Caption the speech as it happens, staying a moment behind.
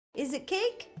Is it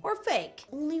cake or fake?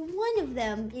 Only one of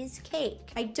them is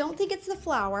cake. I don't think it's the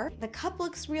flour. The cup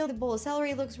looks real, the bowl of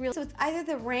celery looks real. So it's either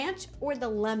the ranch or the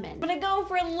lemon. I'm gonna go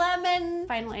for lemon.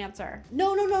 Final answer.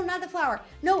 No, not the flour.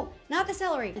 No, not the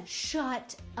celery.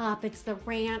 Shut up, it's the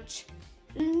ranch.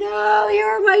 No,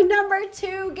 you're my number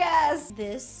 2 guess.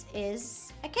 This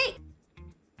is a cake.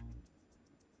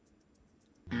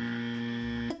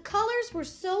 Colors were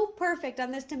so perfect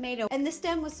on this tomato, and the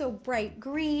stem was so bright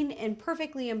green and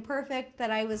perfectly imperfect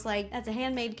that I was like, that's a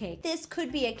handmade cake. This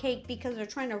could be a cake because they're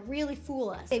trying to really fool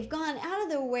us. They've gone out of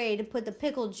their way to put the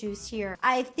pickle juice here.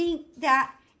 I think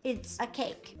that it's a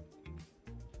cake.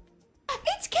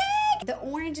 It's cake! The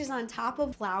orange is on top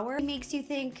of flour. It makes you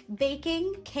think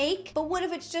baking, cake, but what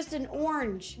if it's just an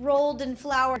orange rolled in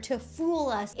flour to fool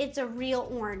us? It's a real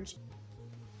orange.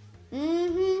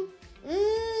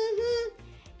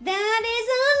 That is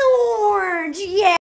an orange, yeah.